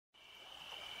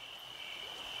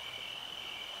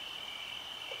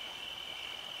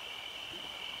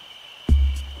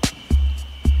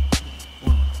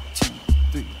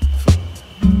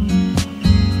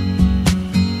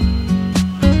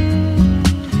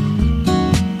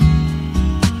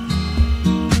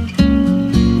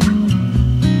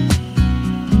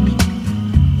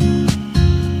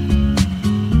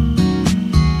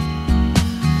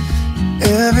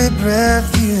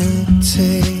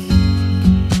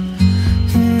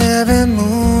Every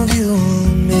move you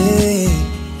make,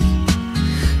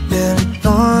 every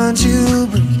bond you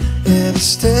break, every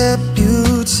step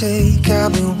you take, I'll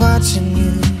be watching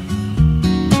you.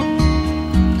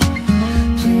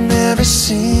 And every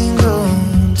single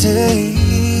day,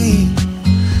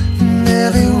 and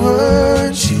every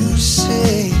word you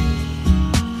say,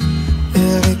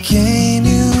 every game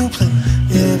you play,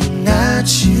 every night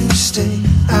you stay,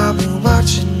 I'll be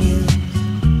watching you.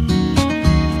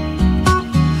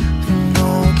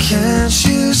 Can't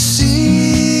you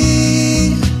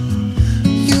see,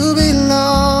 you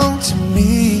belong to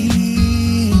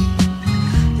me,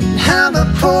 and how my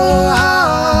poor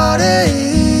heart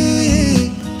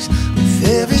aches with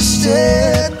every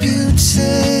step you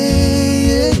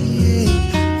take,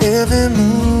 every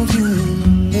move you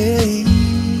make,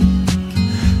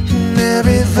 and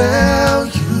every vow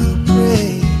you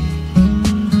break,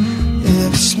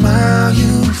 every smile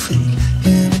you fake,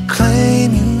 every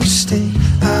claim you stake,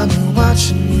 I've been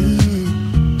watching you.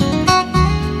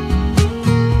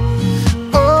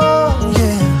 Oh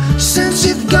yeah, since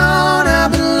you've gone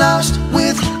I've been lost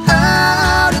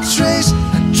without a trace. I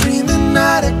dream the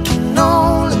night I can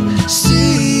only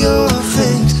see your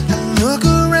face. I look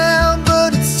around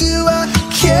but it's you I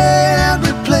can't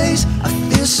replace. I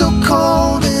feel so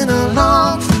cold and I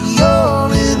long for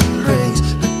your embrace.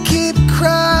 I keep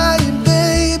crying,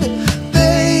 baby,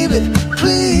 baby,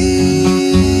 please.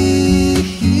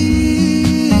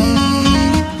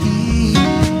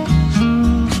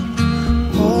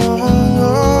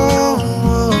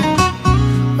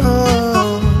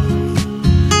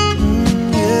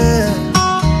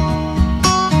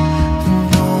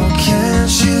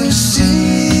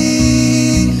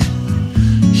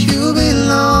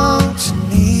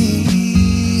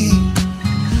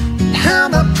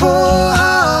 Poor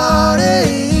heart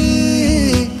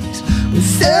aches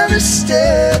with every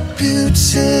step you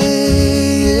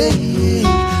take,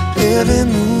 every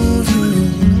move you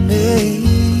make,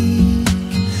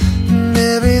 and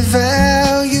every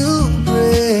vow you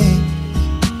break,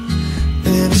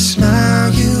 every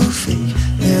smile you fake,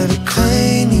 every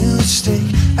claim you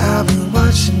stake, I'll be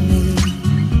watching you.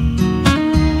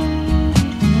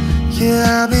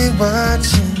 Yeah, I'll be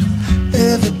watching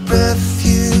every breath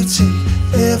you take,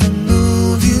 every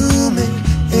move you make,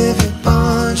 every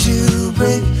bond you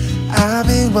break. I'll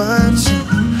be watching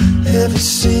every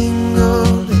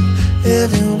single day,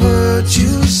 every word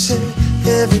you say,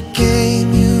 every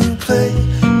game you play.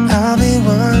 I'll be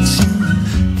watching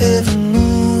every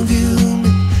move you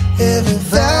make, every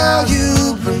vow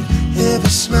you break, every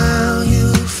smile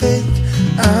you fake.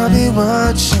 I'll be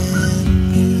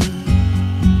watching you.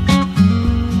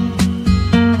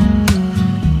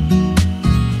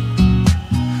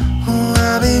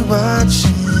 I'll be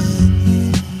watching.